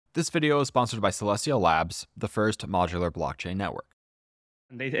This video is sponsored by Celestia Labs, the first modular blockchain network.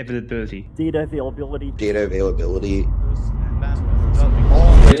 Data availability. Data availability. Data availability.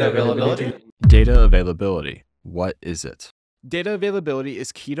 Data availability. Data availability. What is it? Data availability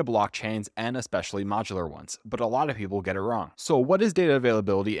is key to blockchains and especially modular ones, but a lot of people get it wrong. So what is data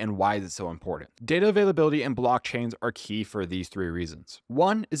availability and why is it so important? Data availability in blockchains are key for these three reasons.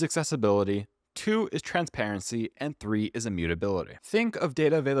 1 is accessibility, 2 is transparency, and 3 is immutability. Think of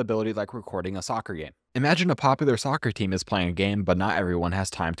data availability like recording a soccer game. Imagine a popular soccer team is playing a game, but not everyone has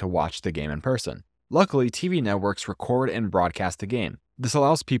time to watch the game in person. Luckily, TV networks record and broadcast the game. This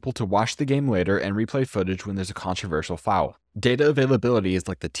allows people to watch the game later and replay footage when there's a controversial foul. Data availability is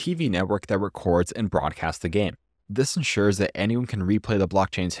like the TV network that records and broadcasts the game. This ensures that anyone can replay the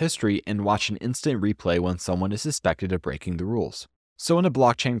blockchain's history and watch an instant replay when someone is suspected of breaking the rules. So in a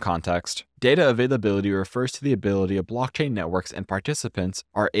blockchain context, data availability refers to the ability of blockchain networks and participants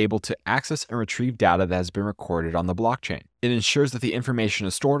are able to access and retrieve data that has been recorded on the blockchain. It ensures that the information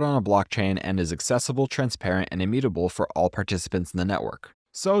is stored on a blockchain and is accessible, transparent, and immutable for all participants in the network.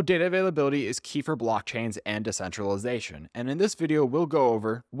 So data availability is key for blockchains and decentralization, and in this video we'll go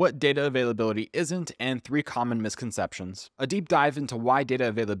over what data availability isn't and 3 common misconceptions, a deep dive into why data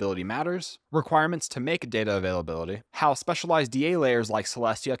availability matters, requirements to make data availability, how specialized DA layers like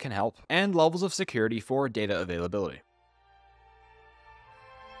Celestia can help, and levels of security for data availability.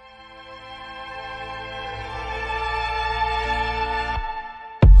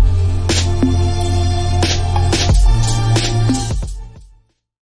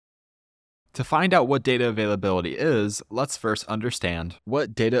 To find out what data availability is, let's first understand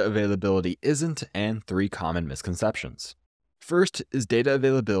what data availability isn't and 3 common misconceptions. First is data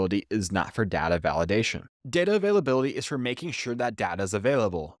availability is not for data validation. Data availability is for making sure that data is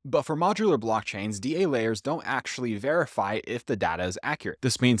available, but for modular blockchains, DA layers don't actually verify if the data is accurate.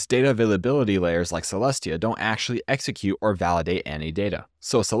 This means data availability layers like Celestia don't actually execute or validate any data.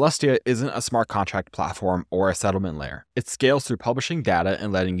 So Celestia isn't a smart contract platform or a settlement layer. It scales through publishing data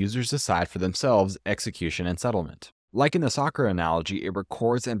and letting users decide for themselves execution and settlement. Like in the soccer analogy, it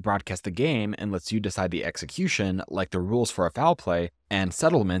records and broadcasts the game and lets you decide the execution, like the rules for a foul play, and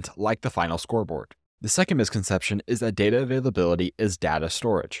settlement, like the final scoreboard. The second misconception is that data availability is data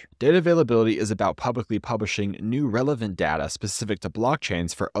storage. Data availability is about publicly publishing new relevant data specific to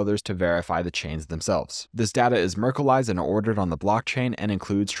blockchains for others to verify the chains themselves. This data is Merkleized and ordered on the blockchain and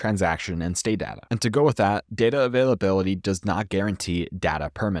includes transaction and state data. And to go with that, data availability does not guarantee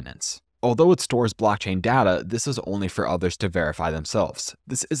data permanence. Although it stores blockchain data, this is only for others to verify themselves.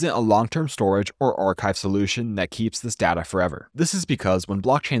 This isn't a long-term storage or archive solution that keeps this data forever. This is because when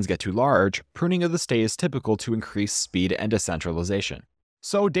blockchains get too large, pruning of the state is typical to increase speed and decentralization.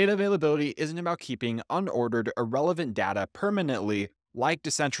 So data availability isn't about keeping unordered, irrelevant data permanently like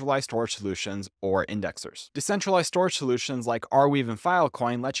decentralized storage solutions or indexers. Decentralized storage solutions like Arweave and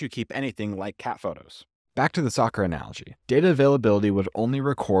Filecoin let you keep anything like cat photos. Back to the soccer analogy. Data availability would only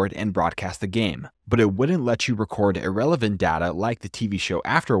record and broadcast the game, but it wouldn't let you record irrelevant data like the TV show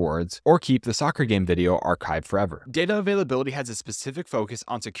afterwards or keep the soccer game video archived forever. Data availability has a specific focus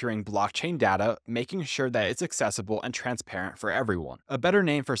on securing blockchain data, making sure that it's accessible and transparent for everyone. A better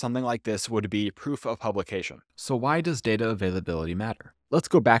name for something like this would be proof of publication. So why does data availability matter? Let's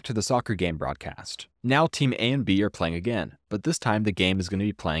go back to the soccer game broadcast. Now Team A and B are playing again, but this time the game is going to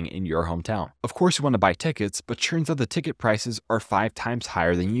be playing in your hometown. Of course you want to buy tickets, but turns out the ticket prices are 5 times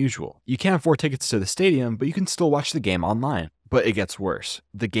higher than usual. You can't afford tickets to the stadium, but you can still watch the game online. But it gets worse.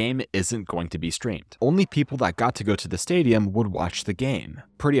 The game isn't going to be streamed. Only people that got to go to the stadium would watch the game.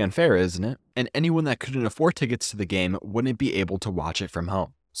 Pretty unfair, isn't it? And anyone that couldn't afford tickets to the game wouldn't be able to watch it from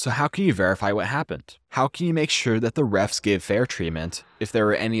home. So how can you verify what happened? How can you make sure that the refs give fair treatment if there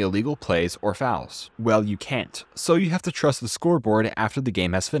are any illegal plays or fouls? Well, you can't. So you have to trust the scoreboard after the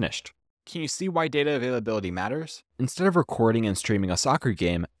game has finished. Can you see why data availability matters? Instead of recording and streaming a soccer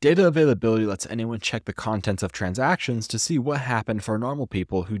game, data availability lets anyone check the contents of transactions to see what happened for normal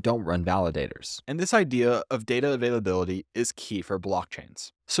people who don't run validators. And this idea of data availability is key for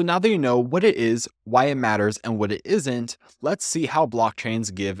blockchains. So now that you know what it is, why it matters, and what it isn't, let's see how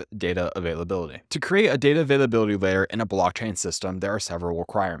blockchains give data availability. To create a data availability layer in a blockchain system, there are several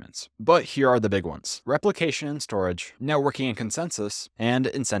requirements. But here are the big ones: replication and storage, networking and consensus, and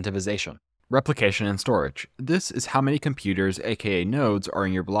incentivization. Replication and storage. This is how many computers, aka nodes, are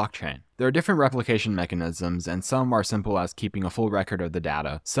in your blockchain. There are different replication mechanisms, and some are simple as keeping a full record of the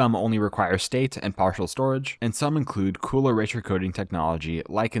data, some only require state and partial storage, and some include cool erasure coding technology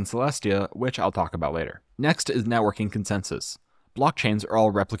like in Celestia, which I'll talk about later. Next is networking consensus. Blockchains are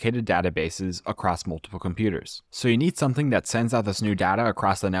all replicated databases across multiple computers. So you need something that sends out this new data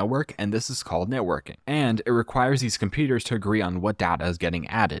across the network, and this is called networking. And it requires these computers to agree on what data is getting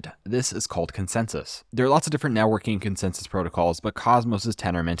added. This is called consensus. There are lots of different networking consensus protocols, but Cosmos'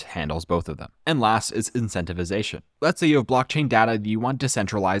 Tendermint handles both of them. And last is incentivization. Let's say you have blockchain data that you want to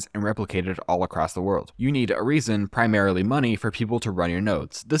decentralize and replicate it all across the world. You need a reason, primarily money, for people to run your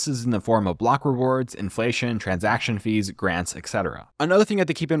nodes. This is in the form of block rewards, inflation, transaction fees, grants, etc. Another thing you have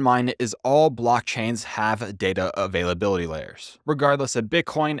to keep in mind is all blockchains have data availability layers. Regardless of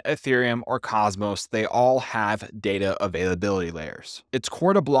Bitcoin, Ethereum, or Cosmos, they all have data availability layers. It's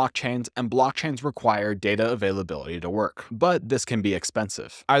core to blockchains, and blockchains require data availability to work. But this can be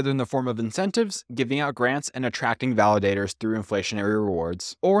expensive, either in the form of incentives, giving out grants and attracting validators through inflationary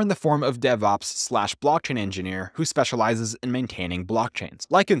rewards, or in the form of DevOps/blockchain engineer who specializes in maintaining blockchains.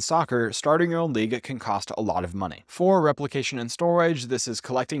 Like in soccer, starting your own league can cost a lot of money. For replication and storage, this is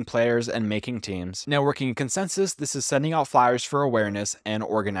collecting players and making teams. Networking and consensus, this is sending out flyers for awareness and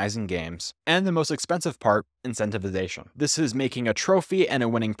organizing games. And the most expensive part, incentivization. This is making a trophy and a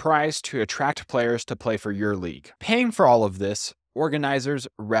winning prize to attract players to play for your league. Paying for all of this, organizers,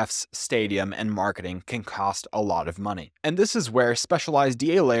 refs, stadium, and marketing can cost a lot of money. And this is where specialized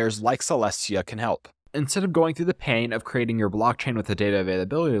DA layers like Celestia can help. Instead of going through the pain of creating your blockchain with a data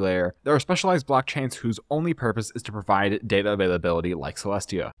availability layer, there are specialized blockchains whose only purpose is to provide data availability like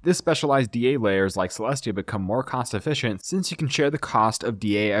Celestia. This specialized DA layers like Celestia become more cost efficient since you can share the cost of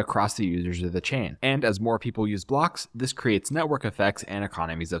DA across the users of the chain. And as more people use blocks, this creates network effects and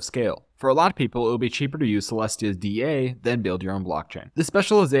economies of scale. For a lot of people, it will be cheaper to use Celestia's DA than build your own blockchain. This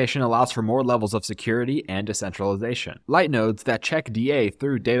specialization allows for more levels of security and decentralization. Light nodes that check DA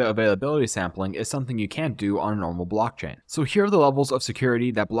through data availability sampling is something you can't do on a normal blockchain. So here are the levels of security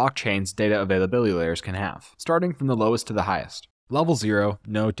that blockchains' data availability layers can have, starting from the lowest to the highest. Level 0,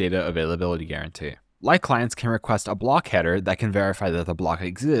 no data availability guarantee. Light clients can request a block header that can verify that the block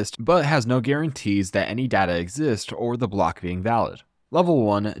exists, but has no guarantees that any data exists or the block being valid. Level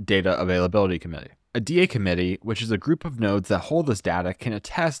 1, Data Availability Committee. A DA committee, which is a group of nodes that hold this data, can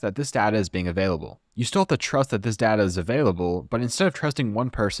attest that this data is being available. You still have to trust that this data is available, but instead of trusting one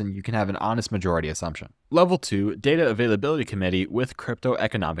person, you can have an honest majority assumption. Level 2, Data Availability Committee with crypto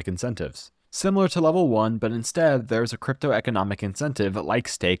economic incentives. Similar to level 1, but instead there's a crypto economic incentive like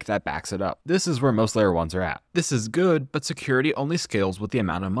stake that backs it up. This is where most layer 1s are at. This is good, but security only scales with the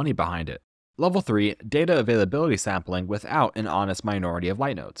amount of money behind it. Level 3, data availability sampling without an honest minority of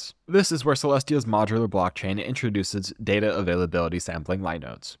light nodes. This is where Celestia's modular blockchain introduces data availability sampling light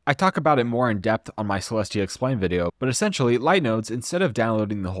nodes. I talk about it more in depth on my Celestia Explain video, but essentially light nodes, instead of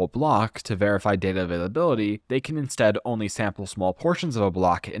downloading the whole block to verify data availability, they can instead only sample small portions of a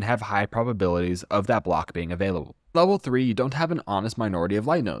block and have high probabilities of that block being available. Level 3, you don't have an honest minority of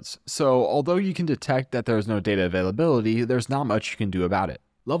light nodes, so although you can detect that there's no data availability, there's not much you can do about it.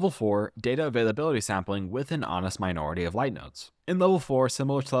 Level 4, data availability sampling with an honest minority of light nodes. In level 4,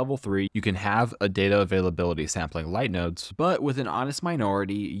 similar to level 3, you can have a data availability sampling light nodes, but with an honest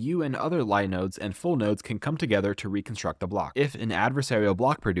minority, you and other light nodes and full nodes can come together to reconstruct the block if an adversarial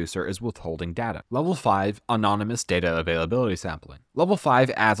block producer is withholding data. Level 5, anonymous data availability sampling. Level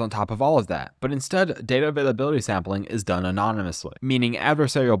 5 adds on top of all of that, but instead, data availability sampling is done anonymously, meaning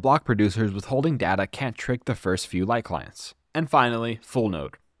adversarial block producers withholding data can't trick the first few light clients. And finally, full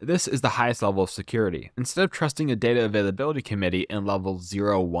node. This is the highest level of security. Instead of trusting a data availability committee in levels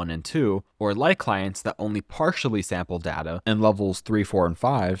 0, 1, and 2, or light clients that only partially sample data in levels 3, 4, and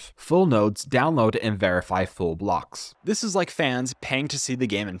 5, full nodes download and verify full blocks. This is like fans paying to see the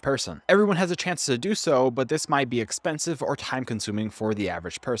game in person. Everyone has a chance to do so, but this might be expensive or time-consuming for the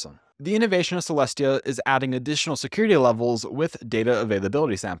average person. The innovation of Celestia is adding additional security levels with data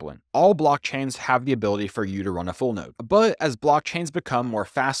availability sampling. All blockchains have the ability for you to run a full node, but as blockchains become more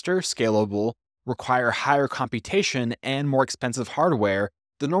faster, scalable, require higher computation, and more expensive hardware,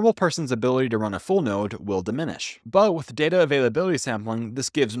 the normal person's ability to run a full node will diminish. But with data availability sampling, this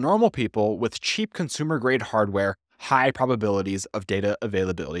gives normal people with cheap consumer-grade hardware high probabilities of data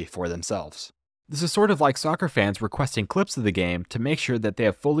availability for themselves. This is sort of like soccer fans requesting clips of the game to make sure that they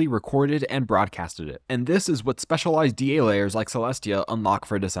have fully recorded and broadcasted it. And this is what specialized DA layers like Celestia unlock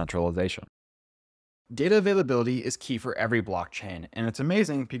for decentralization. Data availability is key for every blockchain, and it's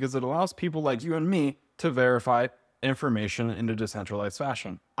amazing because it allows people like you and me to verify information in a decentralized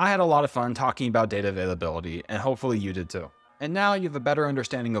fashion. I had a lot of fun talking about data availability, and hopefully you did too. And now you have a better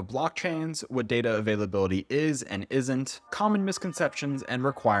understanding of blockchains, what data availability is and isn't, common misconceptions and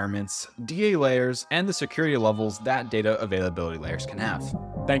requirements, DA layers, and the security levels that data availability layers can have.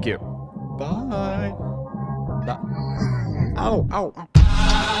 Thank you. Bye. Ow, ow, ow.